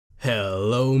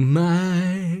Hello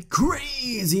my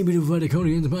crazy bit of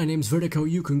Verticonians, my name's Vertico,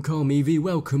 you can call me V.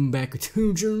 Welcome back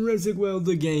to Jurassic World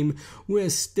the game. We're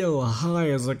still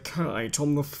high as a kite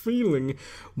on the feeling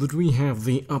that we have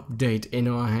the update in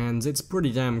our hands. It's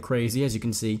pretty damn crazy, as you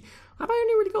can see. I've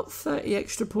only really got 30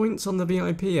 extra points on the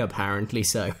VIP, apparently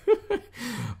so.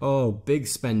 Oh, big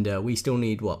spender. We still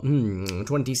need what?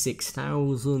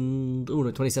 26,000, oh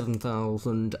no,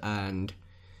 27,000 and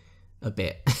a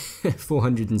bit.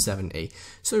 470.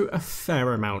 So a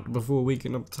fair amount before we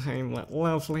can obtain that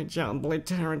lovely jubbly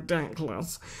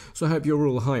Pterodactylus. So I hope you're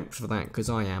all hyped for that, because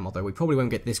I am, although we probably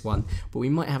won't get this one, but we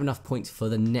might have enough points for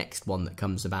the next one that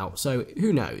comes about. So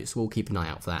who knows? We'll keep an eye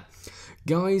out for that.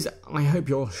 Guys, I hope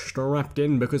you're strapped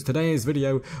in, because today's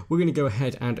video we're going to go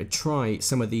ahead and try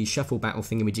some of these shuffle battle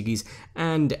thingamajiggies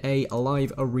and a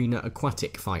live arena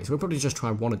aquatic fight. So we'll probably just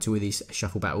try one or two of these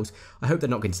shuffle battles. I hope they're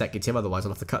not consecutive, otherwise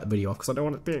I'll have to cut the video off because I don't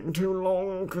want it being too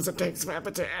long, because it takes forever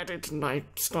to edit and I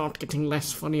start getting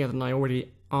less funnier than I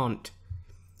already aren't.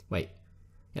 Wait,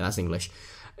 yeah, that's English.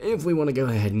 If we want to go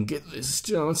ahead and get this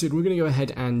started, we're going to go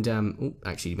ahead and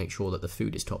actually make sure that the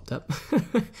food is topped up.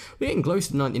 We're getting close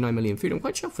to 99 million food. I'm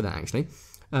quite chuffed for that, actually.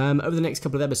 Over the next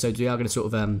couple of episodes, we are going to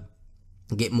sort of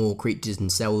get more creatures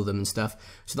and sell them and stuff,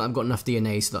 so that I've got enough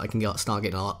DNA so that I can start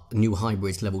getting our new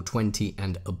hybrids level 20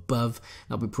 and above.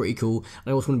 That'll be pretty cool.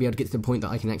 I also want to be able to get to the point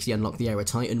that I can actually unlock the Air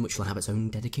Titan, which will have its own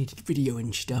dedicated video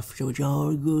and stuff, so it's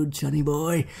all good, sonny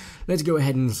boy. Let's go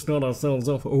ahead and start ourselves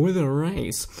off with a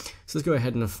race. So let's go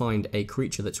ahead and find a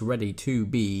creature that's ready to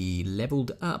be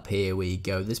leveled up. Here we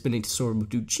go. This Benitosaurus will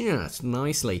do just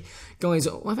nicely. Guys,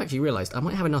 I've actually realised I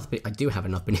might have enough, I do have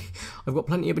enough, I've got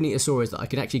plenty of Benitosaurus that I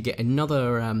could actually get another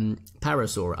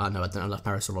Parasaura. Oh no, I don't have enough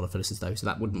Parasaurolophilises though, so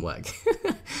that wouldn't work.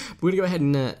 We're going to go ahead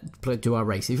and do our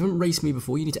race. If you haven't raced me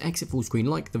before, you need to exit full screen,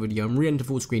 like the video, and re-enter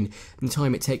full screen in the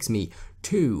time it takes me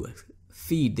to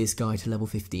feed this guy to level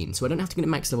 15. So I don't have to get a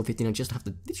max level 15, I just have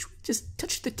to just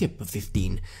touch the tip of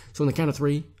 15. So on the count of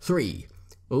three.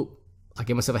 Oh, I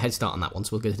gave myself a head start on that one,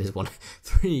 so we'll go to this one.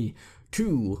 3,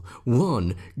 2,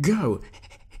 1, go.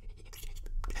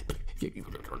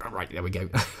 Right, there we go.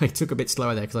 I took a bit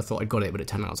slower there because I thought I'd got it, but it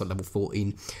turned out I was at level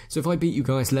 14. So if I beat you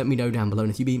guys, let me know down below.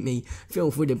 And if you beat me, feel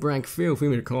free to brag, feel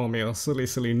free to call me a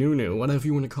silly nunu. Whatever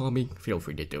you want to call me, feel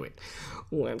free to do it.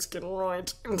 Let's get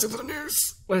right into the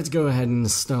news. Let's go ahead and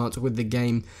start with the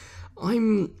game.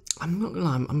 I'm not gonna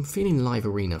lie, I'm feeling live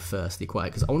arena firstly quite,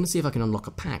 because I want to see if I can unlock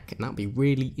a pack, and that'd be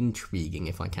really intriguing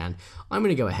if I can. I'm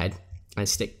gonna go ahead and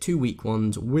stick 2 weak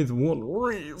ones with one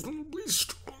reasonably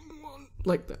strong one,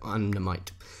 like the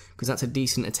Dynamite, because that's a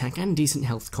decent attack and decent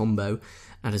health combo,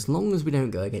 and as long as we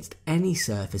don't go against any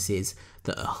surfaces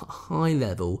that are high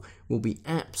level, we'll be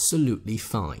absolutely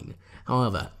fine.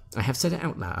 However, I have said it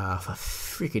out loud, for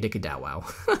fricky-dicky-dow-wow.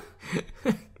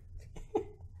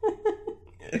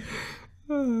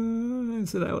 I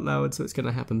said it out loud, so it's going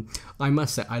to happen. I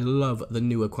must say, I love the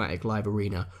new Aquatic Live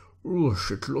Arena.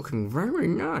 Oosh, it's looking very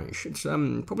nice. It's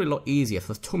probably a lot easier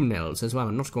for thumbnails as well,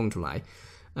 I'm not going to lie.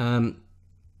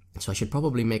 So I should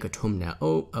probably make a thumbnail.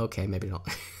 Oh, okay, maybe not.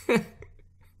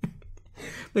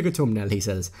 Make a thumbnail, he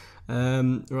says.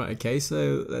 Right, okay,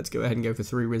 so let's go ahead and go for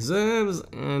 3 reserves,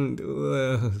 and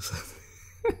I'm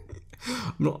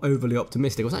not overly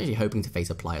optimistic. I was actually hoping to face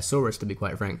a Pliosaurus, to be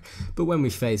quite frank, but when we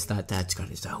face that, that's got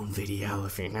its own video,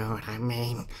 if you know what I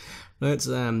mean. Let's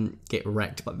get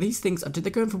wrecked. But these things, they're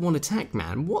going for one attack,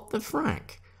 man. What the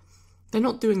frack? They're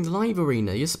not doing the live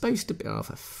arena. You're supposed to be... Oh,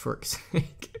 for frick's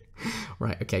sake.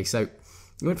 Right, okay, so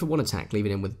we went for one attack,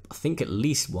 leaving him with, I think, at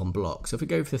least 1 block. So if we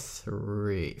go for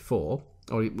 3, 4,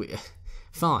 or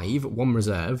 5, 1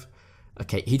 reserve.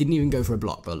 Okay, he didn't even go for a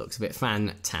block by the looks of it.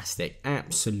 Fantastic.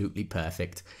 Absolutely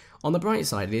perfect. On the bright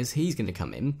side is he's going to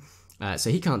come in, so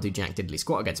he can't do jack diddly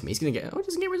squat against me. He's going to get... Oh, he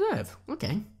doesn't get reserve.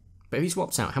 Okay. But if he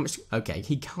swaps out, how much... Okay,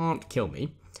 he can't kill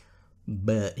me,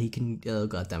 but he can... Oh,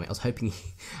 god damn it. I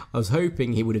was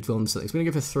hoping he would have done something. He's going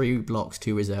to go for 3 blocks,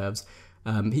 2 reserves.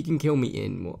 He can kill me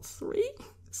in, what, 3?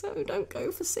 So don't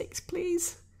go for 6,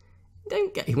 please.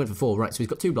 Don't get... He went for 4, right, so he's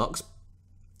got 2 blocks.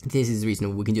 This is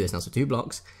reasonable. We can do this now, so 2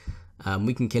 blocks.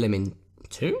 We can kill him in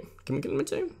 2? Can we kill him in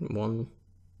 2? 1,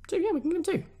 2, yeah, we can kill him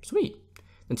 2. Sweet.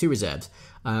 And 2 reserves.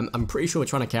 I'm pretty sure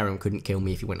Trinacarium couldn't kill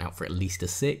me if he went out for at least a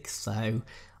 6, so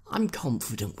I'm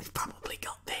confident we've probably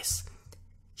got this.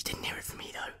 You didn't hear it from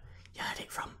me, though. You heard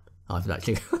it from... Oh, I've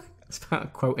actually... It's about a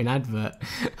quote in advert.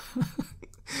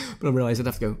 But I realised I'd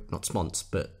have to go, not spons,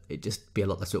 but it'd just be a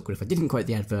lot less awkward if I didn't quote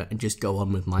the advert and just go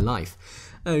on with my life.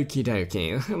 Okie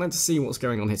dokie, let's see what's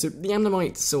going on here. So the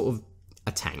Ammonite's sort of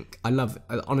a tank. I love,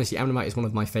 honestly, Ammonite is one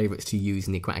of my favourites to use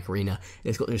in the Aquatic Arena.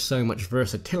 It's got just so much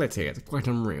versatility, it's quite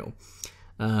unreal.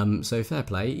 So fair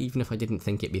play, even if I didn't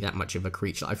think it'd be that much of a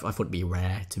creature. I thought it'd be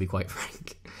rare, to be quite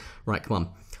frank. Right, come on.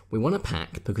 We want a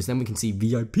pack, because then we can see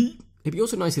VIP. It'd be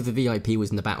also nice if the VIP was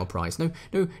in the battle prize. No.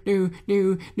 Oh.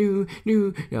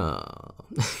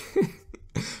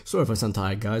 Sorry if I sound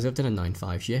tired, guys. I've done a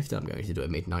 9-5 shift. I'm going to do a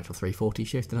midnight or 3:40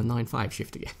 shift and a 9-5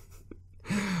 shift again.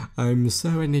 I'm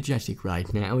so energetic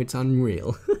right now, it's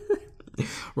unreal.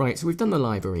 Right, so we've done the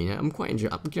live arena. I'm quite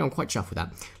chuffed with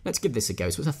that. Let's give this a go.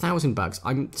 So it's $1,000.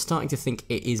 I'm starting to think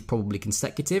it is probably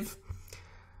consecutive.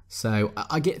 So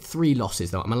I get 3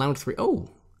 losses though. I'm allowed 3. Oh,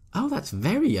 that's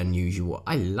very unusual.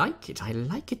 I like it. I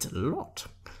like it a lot.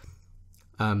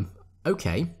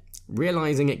 Okay.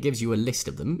 Realising it gives you a list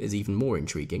of them is even more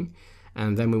intriguing.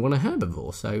 And then we want a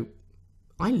herbivore. So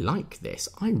I like this.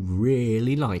 I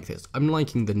really like this. I'm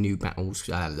liking the new battles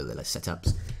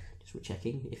setups. We're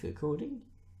checking if we're recording.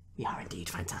 We are indeed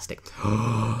fantastic.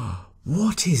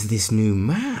 What is this new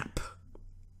map?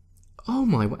 Oh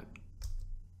my wow.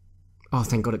 Oh,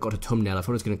 thank God it got a thumbnail. I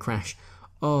thought it was going to crash.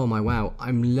 Oh my wow.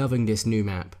 I'm loving this new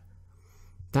map.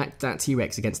 That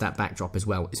T-Rex against that backdrop as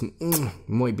well is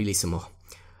muy bellissimo.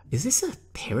 Is this a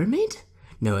pyramid?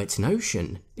 No, it's an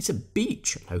ocean. It's a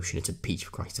beach. An ocean, it's a beach,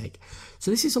 for Christ's sake.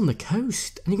 So this is on the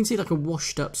coast. And you can see like a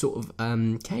washed up sort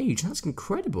of cage. That's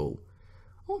incredible.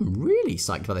 Oh, I'm really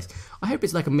psyched about this. I hope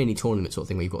it's like a mini tournament sort of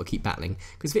thing where you've got to keep battling.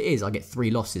 Because if it is, I get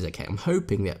 3 losses, okay? I'm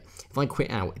hoping that if I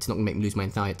quit out, it's not going to make me lose my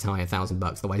entire $1,000.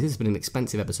 Otherwise, this has been an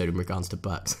expensive episode in regards to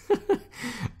bucks.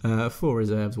 4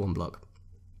 reserves, 1 block.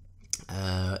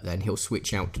 Then he'll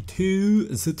switch out to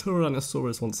the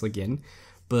Tyrannosaurus once again.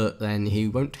 But then he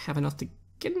won't have enough to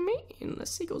get me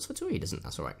unless he goes for 2. He doesn't,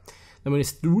 that's alright. Then we're going to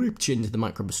switch into the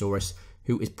Microbosaurus,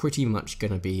 who is pretty much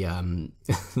going to be the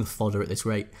fodder at this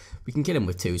rate. We can get him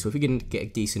with 2, so if we can get a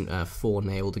decent 4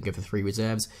 nailed and go for 3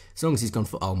 reserves, as long as he's gone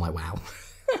for... Oh my wow.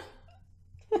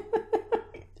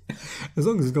 As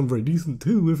long as he's gone for a decent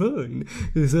 2, we're fine.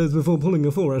 It says before pulling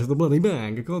a 4 out of the bloody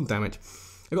bag. God damn it.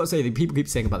 I've got to say, people keep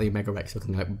saying about the Omega Rex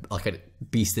looking like a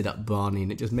beasted up Barney,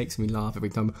 and it just makes me laugh every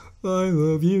time. I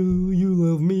love you, you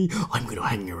love me. I'm going to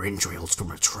hang your entrails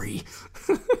from a tree.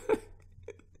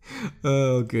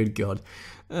 Oh, good God.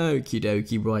 Okie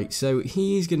dokie, right. So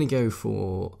he's going to go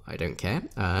for... I don't care.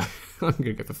 I'm going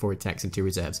to go for 4 attacks and 2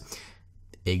 reserves.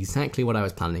 Exactly what I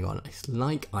was planning on. It's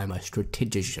like I'm a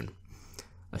strategician.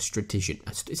 Is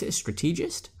it a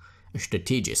strategist? A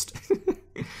strategist.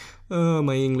 Oh,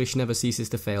 my English never ceases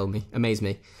to fail me. Amaze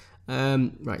me.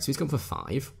 Right, so he's gone for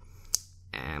 5.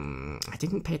 I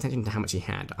didn't pay attention to how much he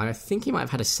had. I think he might have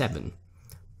had a 7.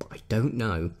 But I don't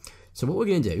know. So what we're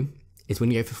going to do is we're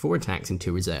going to go for 4 attacks and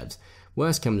 2 reserves.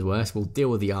 Worst comes worst, we'll deal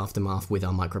with the aftermath with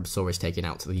our Microbosaurus taking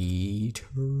out the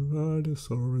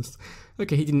Pterodactylus.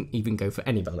 Okay, he didn't even go for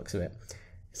any by the looks of it.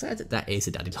 That is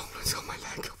a daddy long nose on my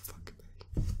leg. Oh, fuck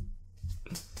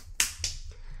me.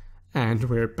 And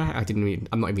we're back. I'm not even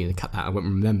going to cut that, I won't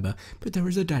remember. But there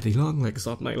is a daddy long legs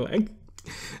on my leg.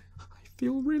 I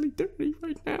feel really dirty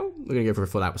right now. We're going to go for a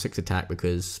full out 6 attack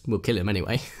because we'll kill him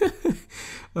anyway.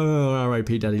 Oh,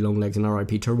 R.I.P. Daddy Longlegs and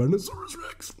R.I.P. Tyrannosaurus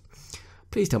Rex.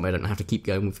 Please tell me I don't have to keep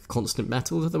going with constant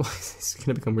battles, otherwise it's going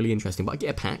to become really interesting. But I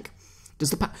get a pack. Does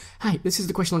the pack... Hey, this is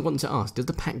the question I wanted to ask. Does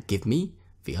the pack give me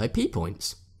VIP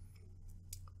points?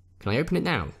 Can I open it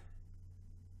now?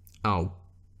 Oh,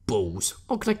 balls.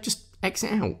 Oh, can I just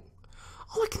exit out?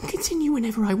 Oh, I can continue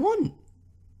whenever I want.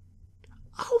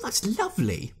 Oh, that's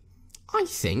lovely. I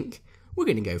think we're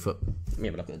going to go for... Let me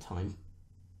have a look at the time.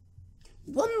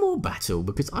 1 more battle,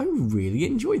 because I really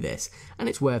enjoy this. And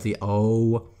it's worthy.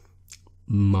 Oh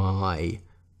my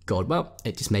God. Well,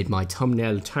 it just made my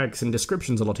thumbnail tags and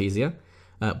descriptions a lot easier.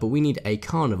 But we need a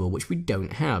carnivore, which we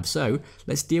don't have. So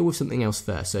let's deal with something else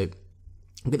first. So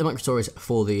we'll get the Microsaurus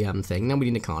for the thing. Now we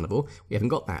need a carnivore. We haven't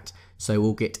got that. So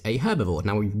we'll get a herbivore.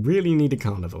 Now we really need a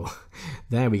carnivore.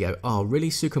 There we go. Oh,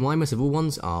 really? Suchomimus of all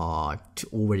ones? Oh, I've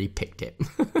already picked it.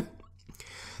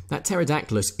 That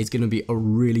Pterodactylus is going to be a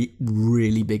really,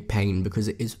 really big pain because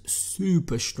it is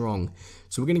super strong.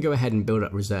 So we're going to go ahead and build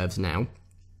up reserves now.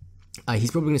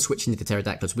 He's probably going to switch into the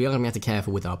Pterodactylus. We are going to have to be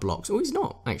careful with our blocks. Oh, he's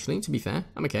not, actually, to be fair.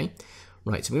 I'm okay.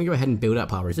 Right, so we're going to go ahead and build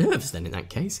up our reserves then in that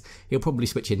case. He'll probably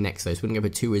switch in next though, so we're going to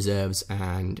go for 2 reserves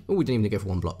and... Oh, we didn't even go for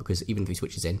 1 block because even if he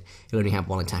switches in, he'll only have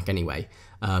 1 attack anyway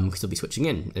because he'll be switching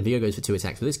in. And if he goes for 2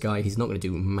 attacks with this guy, he's not going to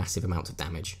do massive amounts of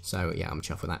damage. So yeah, I'm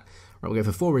chuffed with that. Right, we'll go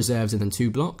for 4 reserves and then 2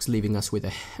 blocks, leaving us with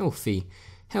a healthy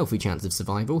chance of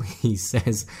survival. He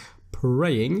says,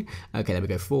 praying. Okay, there we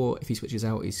go, 4. If he switches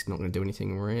out, he's not going to do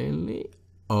anything really.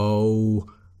 Oh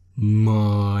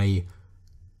my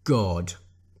God.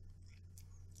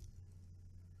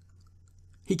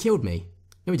 He killed me.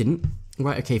 No, he didn't.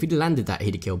 Right, okay, if he'd landed that,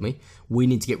 he'd have killed me. We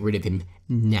need to get rid of him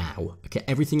now. Okay,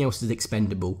 everything else is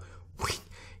expendable.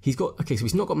 He's got, okay, so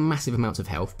he's not got massive amounts of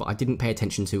health, but I didn't pay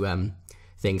attention to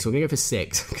things. So we're going to go for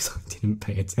 6, because I didn't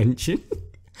pay attention.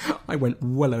 I went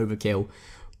well overkill.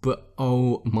 But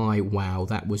oh my wow,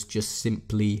 that was just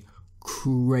simply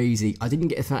crazy. I didn't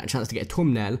get a chance to get a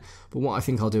thumbnail, but what I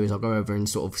think I'll do is I'll go over and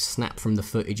sort of snap from the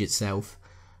footage itself,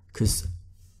 because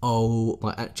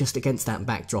just against that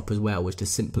backdrop as well was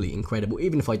just simply incredible.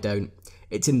 Even if I don't,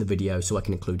 it's in the video, so I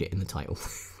can include it in the title.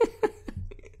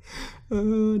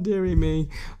 Oh dearie me,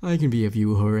 I can be a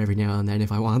viewer every now and then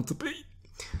if I want to be.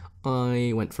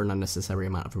 I went for an unnecessary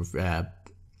amount of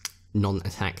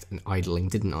non-attacked and idling,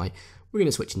 didn't I? We're going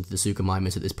to switch into the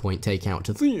Suchomimus at this point, take out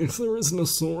the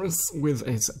Therizinosaurus with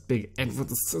its big end for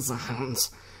the scissor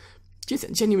hands.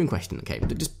 Genuine question, okay?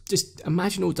 Just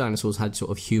imagine all dinosaurs had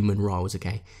sort of human roles,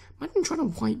 okay? Imagine trying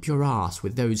to wipe your ass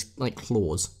with those, like,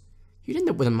 claws. You'd end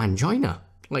up with a mangina.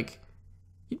 Like,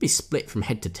 you'd be split from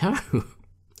head to toe.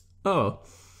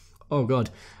 Oh god.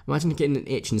 Imagine getting an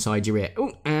itch inside your ear.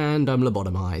 Oh, and I'm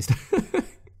lobotomized.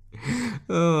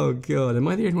 Oh god, am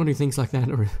I the only one who thinks like that?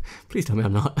 Or please tell me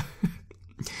I'm not.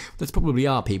 There probably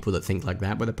are people that think like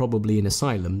that, but they're probably in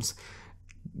asylums.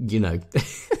 You know.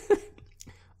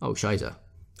 Oh, Shizer.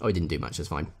 Oh, he didn't do much, that's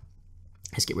fine.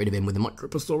 Let's get rid of him with the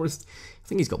Microposaurus. I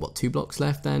think he's got, what, 2 blocks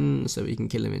left then? So we can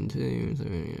kill him in 2, so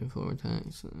 4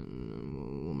 attacks.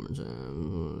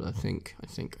 I think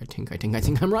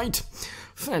I'm right.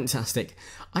 Fantastic.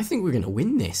 I think we're going to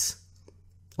win this.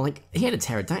 Like, he had a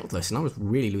Pterodactylus, and I was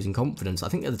really losing confidence. I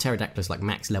think that the Pterodactylus, like,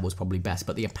 max level is probably best,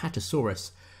 but the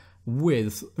Apatosaurus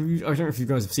with, I don't know if you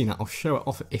guys have seen that, I'll show it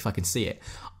off if I can see it.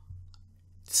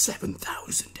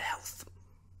 7,000 health.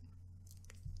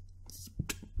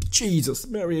 Jesus,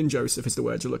 Mary and Joseph is the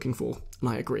word you're looking for, and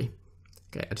I agree.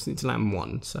 Okay, I just need to land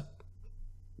 1, so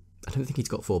I don't think he's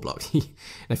got 4 blocks.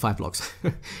 No, 5 blocks.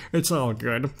 It's all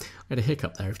good. I had a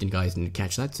hiccup there if you guys didn't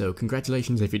catch that, so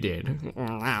congratulations if you did.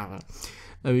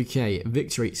 Okay,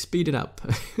 victory, speed it up.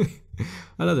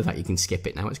 I love the fact you can skip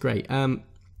it now, it's great.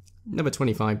 Number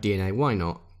 25 DNA, why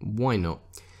not? Why not?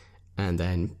 And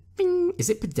then, bing, is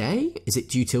it per day? Is it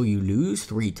due till you lose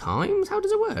 3 times? How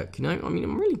does it work? You know, I mean,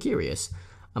 I'm really curious.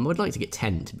 I would like to get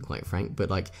 10, to be quite frank, but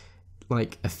like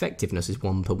effectiveness is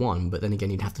 1 per 1, but then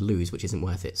again you'd have to lose, which isn't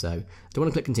worth it, so I don't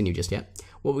want to click continue just yet.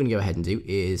 What we're going to go ahead and do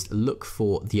is look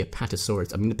for the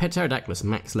Apatosaurus. I mean, the Pterodactylus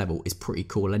max level is pretty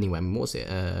cool anyway. I mean, what's it?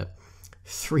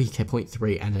 3.3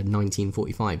 and a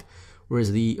 1945,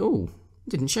 whereas the, oh, it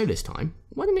didn't show this time.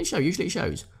 Why didn't it show? Usually it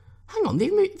shows. Hang on, they've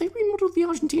remodeled the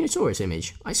Argentinosaurus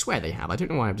image. I swear they have. I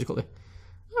don't know why, I've just got the,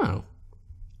 oh.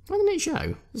 Why didn't it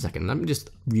show? A second, let me just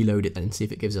reload it then and see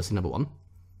if it gives us another one.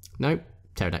 Nope,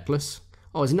 Pterodactylus.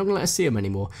 Oh, is it not going to let us see them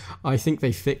anymore? I think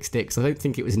they fixed it, because I don't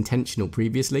think it was intentional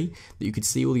previously, that you could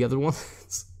see all the other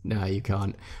ones. No, you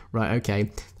can't. Right,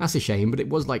 okay. That's a shame, but it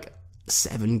was like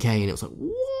 7K, and it was like,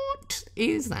 what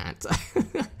is that?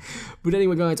 But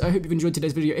anyway, guys, I hope you've enjoyed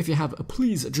today's video. If you have,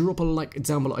 please drop a like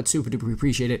down below. I'd super duper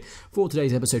appreciate it for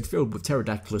today's episode filled with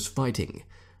Pterodactylus fighting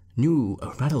new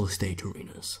battle stage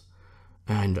arenas.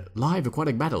 And live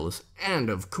aquatic battles, and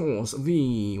of course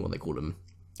the, what they call them,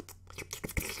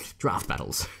 draft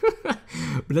battles.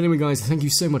 But anyway, guys, thank you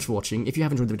so much for watching. If you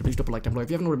haven't enjoyed the video, please drop a like down below. If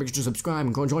you haven't already, make sure to subscribe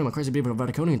and go and join my crazy people of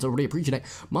Verticonians. I really appreciate it.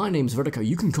 My name's Vertico.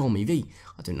 You can call me V.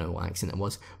 I don't know what accent it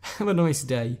was. Have a nice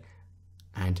day,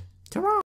 and ta-ra!